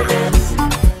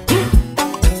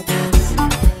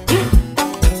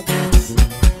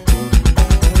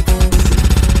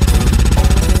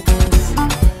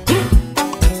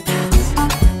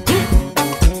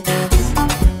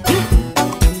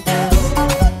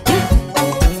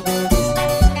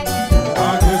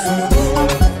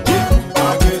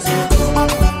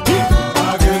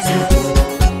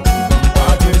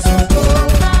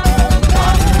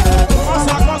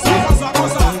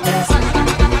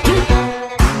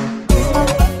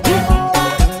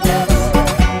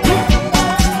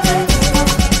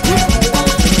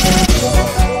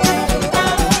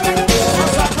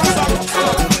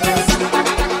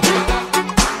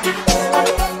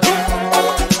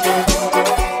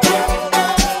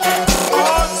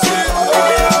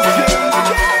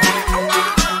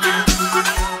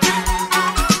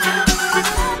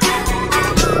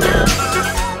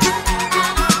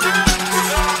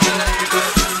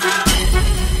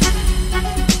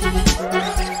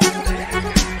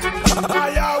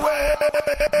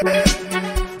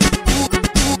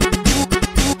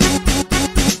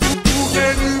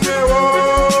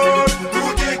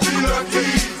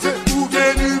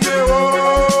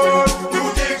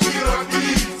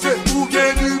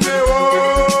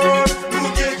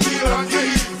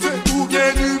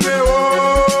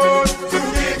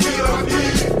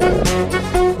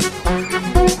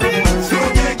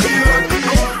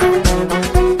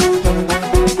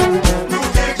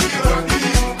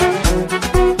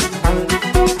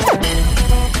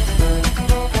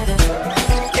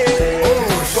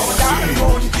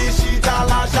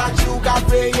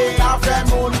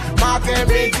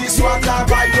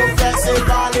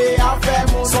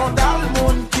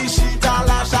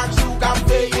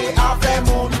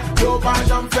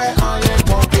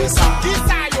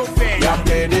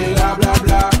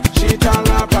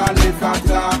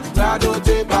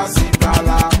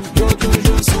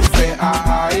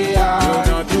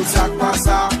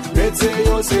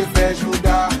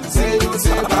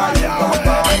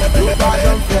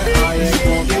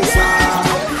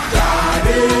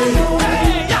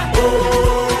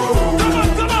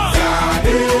 Come on.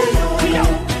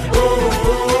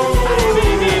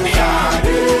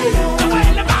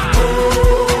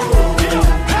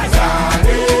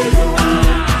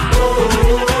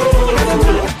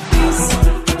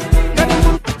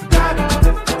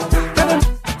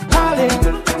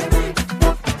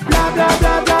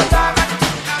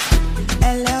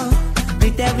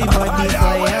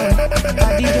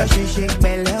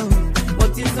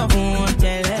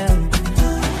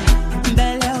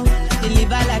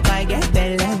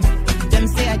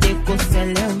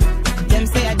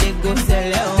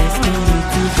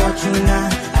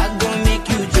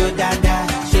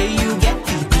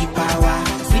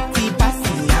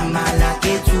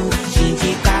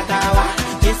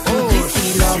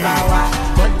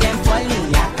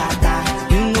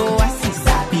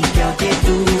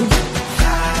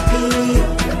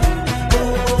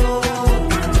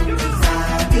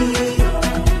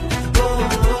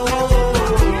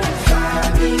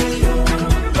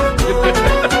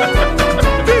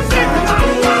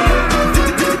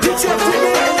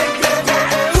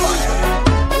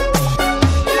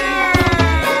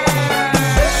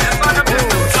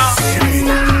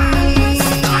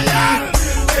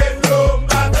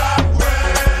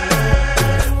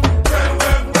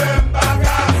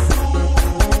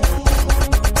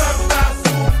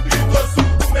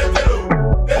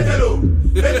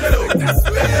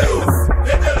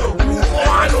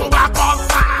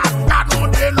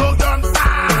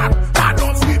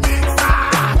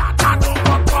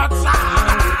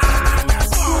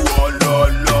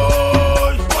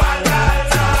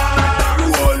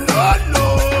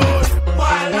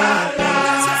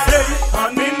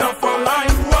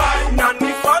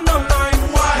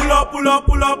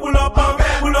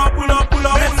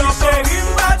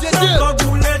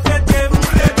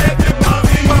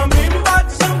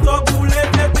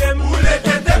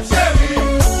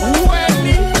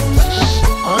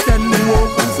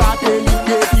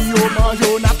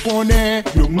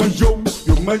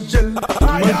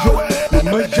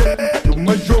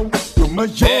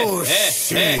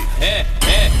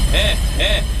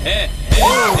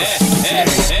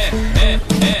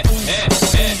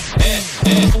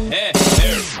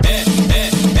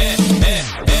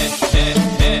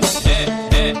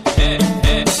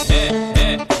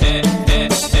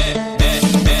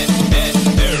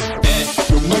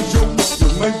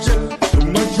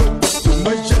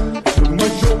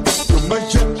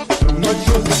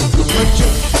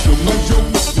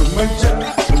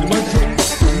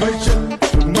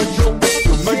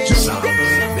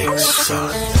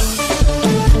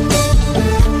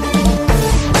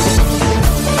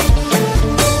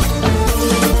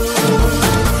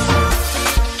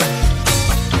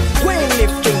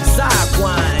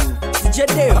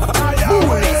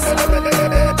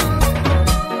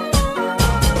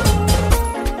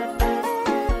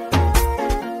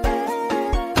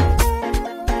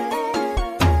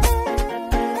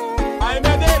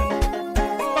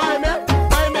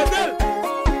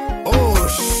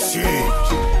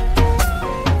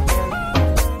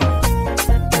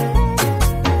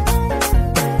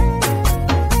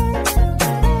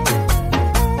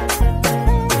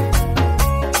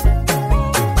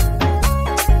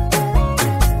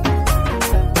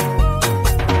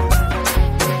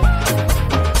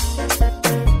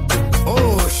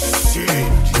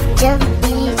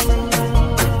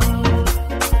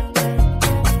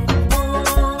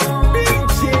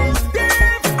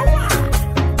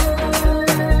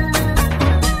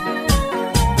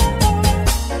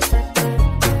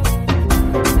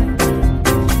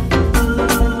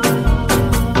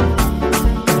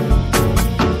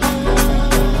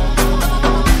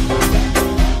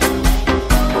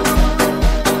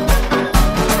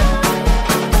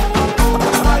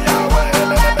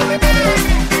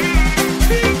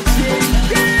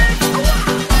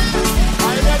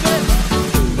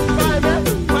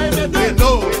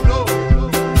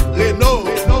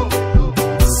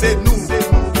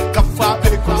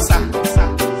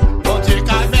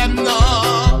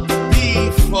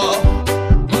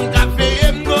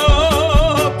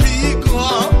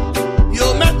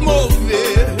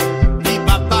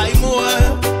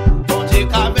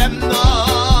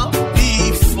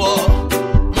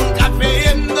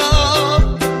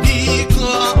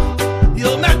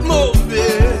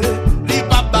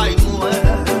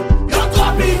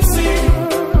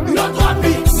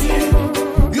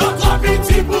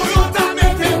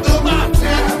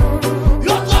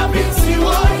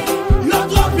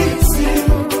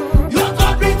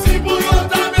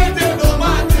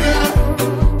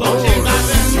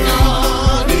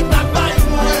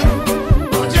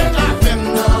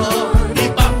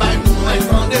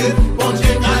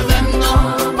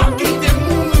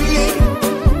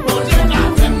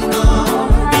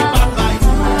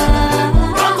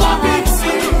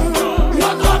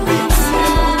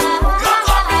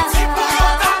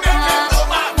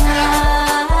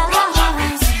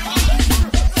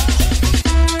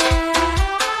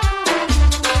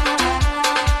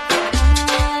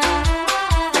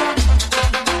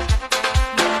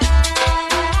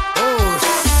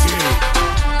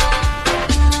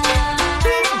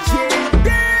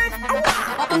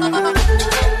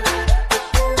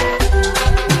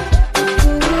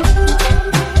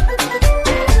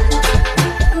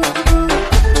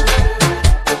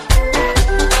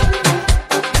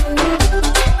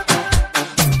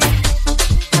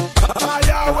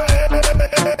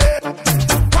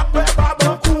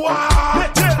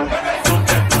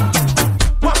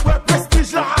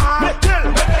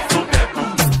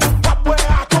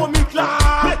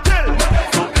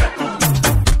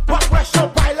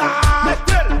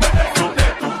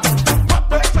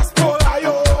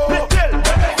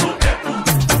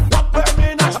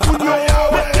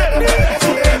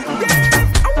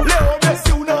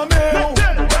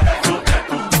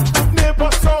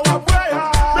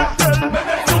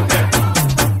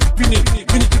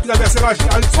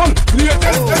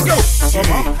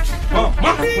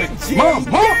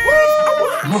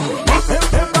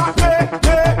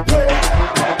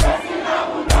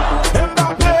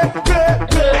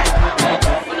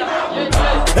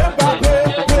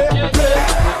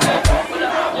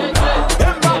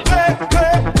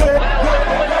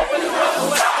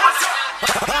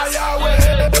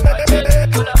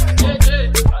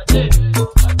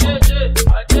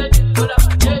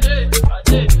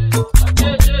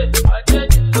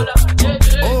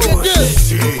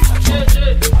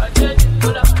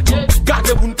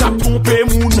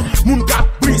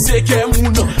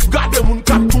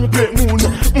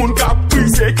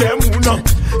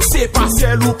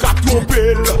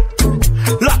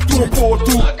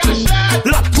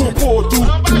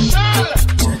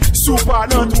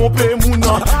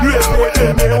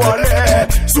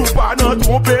 Soupa nan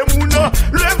trompe moun,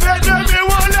 leve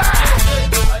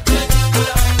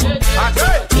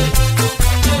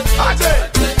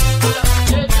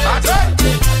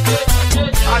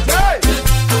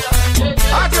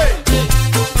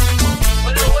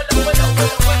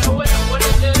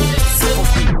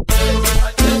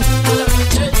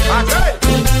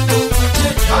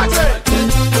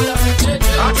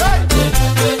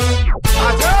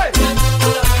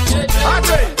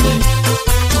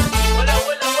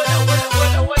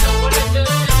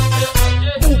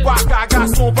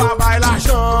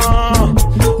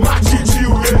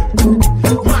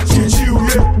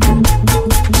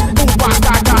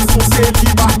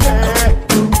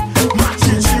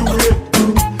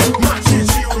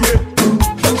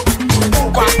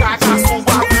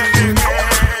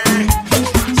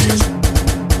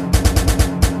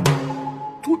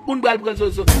va le prendre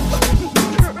Zozo.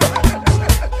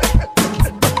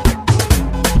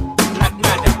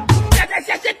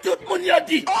 C'est tout le monde y a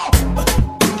dit.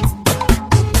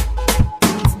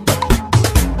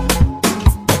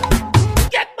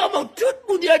 Quel moment tout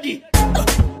le monde y a dit.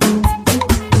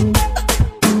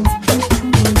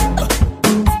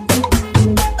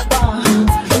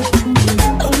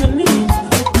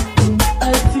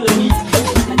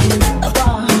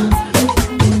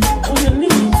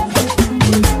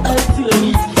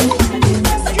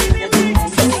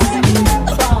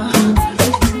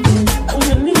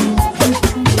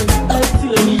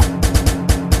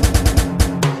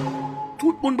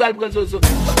 Le prendre Zozo.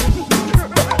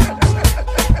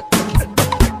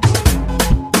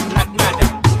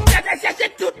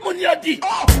 C'est tout le monde y a dit.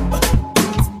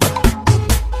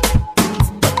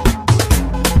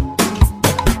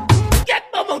 Quel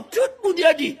moment tout le monde y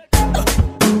a dit.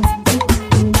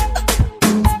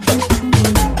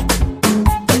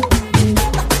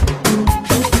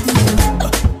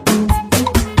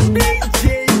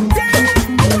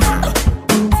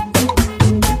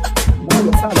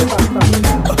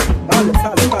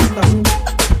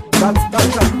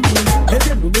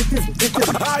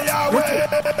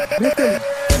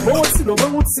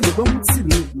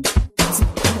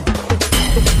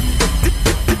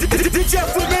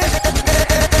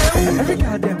 Every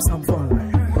goddamn some fun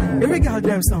line. Every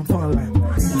goddamn some fun line.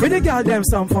 Every goddamn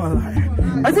some fun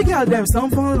line. Every goddamn some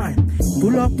fun line.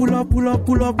 Pull up, pull up, pull up,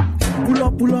 pull up. Pull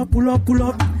up, pull up, pull up, pull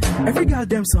up. Every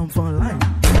goddamn some fun line.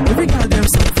 Every goddamn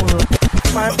some fun line.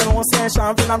 My friend won't say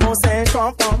champion, I don't say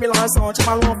champion. Me lance on, tu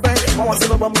m'as l'enfer. On va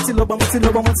tirer,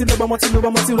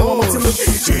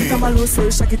 Shakita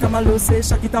malose, Shakita malose,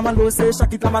 Shakita malose,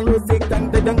 Shakita malose. Dang,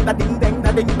 dang, dang, ding, dang, ding, ding,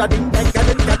 ding, ding.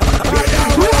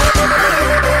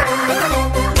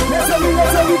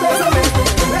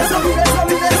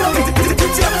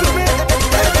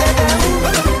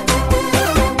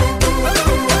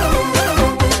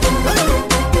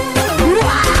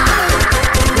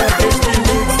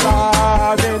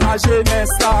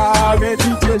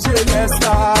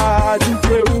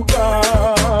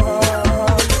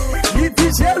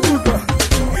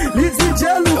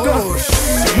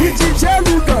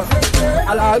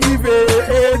 À l'arrivée,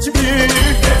 HB.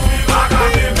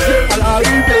 À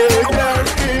l'arrivée,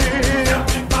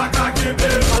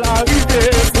 à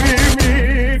l'arrivée, free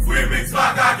mix.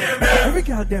 Every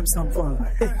goddamn some fun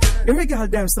like. Every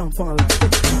goddamn some fun like.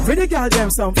 Every goddamn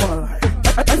some fun like.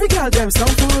 Every goddamn some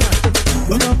fun like.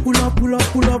 Pull up, pull up, pull up,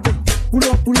 pull up. Pull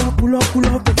up, pull up, pull up, pull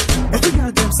up. Every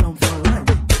goddamn some fun like.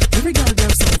 Every goddamn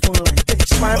some fun like.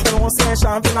 My friend won't say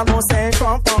champion, I don't say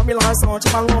champion. Me lance on, tu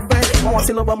m'as l'enfer. On va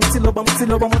tirer,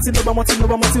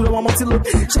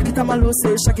 Shakita malose,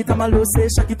 Shakita malose,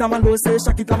 Shakita malose,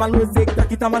 Shakita malose,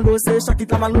 Shakita malose,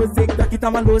 Shakita malose, Shakita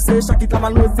malose, Shakita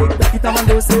malose, Shakita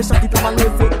malose, Shakita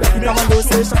malose,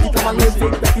 Shakita malose,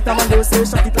 Shakita malose, Shakita malose,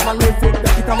 Shakita malose,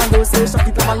 Shakita malose,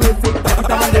 Shakita malose, Shakita malose,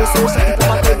 Shakita malose,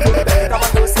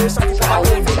 Shakita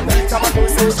malose,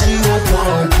 Si au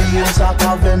point, puis ça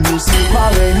qu'avait nous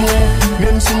séparer,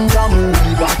 même si nous avons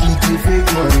eu pas quitter, fait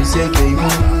que c'est qu'il y a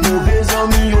mauvais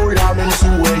amis, yo la même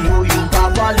souhait, yo pas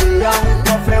valé,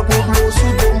 on fait complot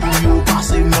sous bon yo,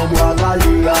 parce que nous bois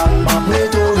valé, ma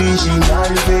prête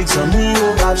originale, fait que ça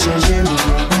nous va changer,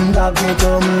 on va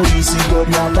bientôt mourir, si God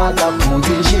n'a pas ta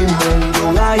protéger, yo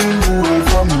la une bourrée,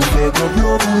 comme nous fait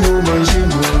complot pour nous manger,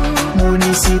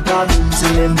 municipal,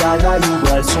 c'est l'aime dada, yo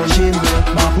va changer,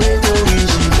 ma prête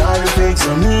originale, fait que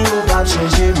ça nous va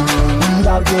changer, on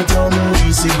va bientôt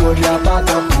mourir, si God n'a pas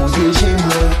ta protéger,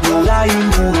 yo la une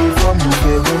bourrée, comme nous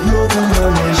fait complot pour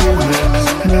nous manger,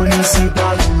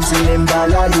 municipal, c'est l'aime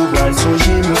dada, yo va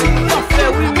changer,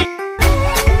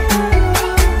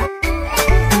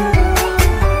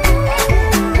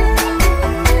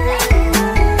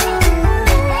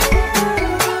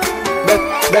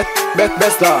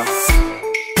 best là.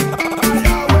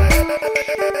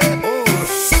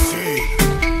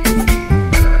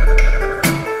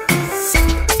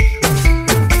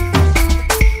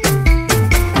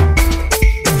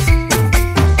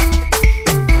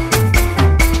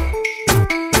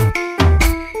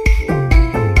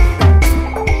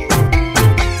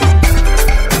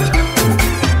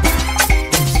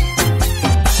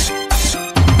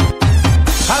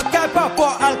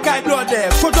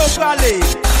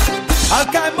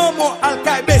 Alkai Momo,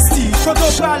 Alkai Besti, Koto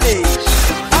Prale,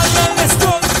 Alkai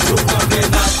Resto. Yo kande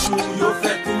nasu, yo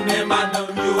fait tourner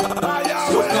madame yo.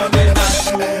 Yo kande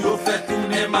nasu, yo fait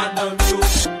tourner madame yo.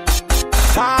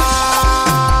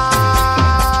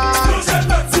 Yo j'ai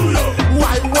fait tout yo.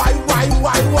 Why?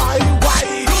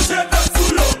 Yo j'ai fait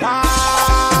tout yo.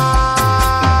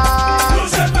 Yo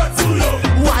j'ai fait tout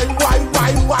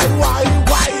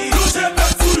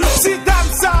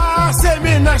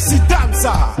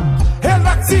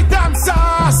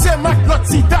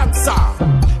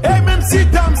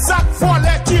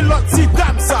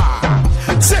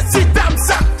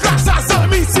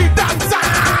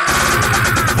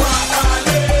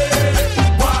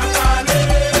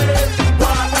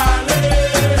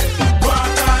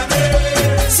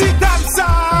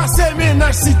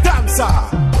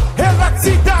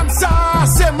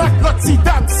ti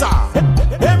dame ça.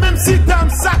 Et même si dame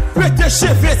ça, peut te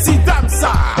chef si dame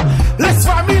ça.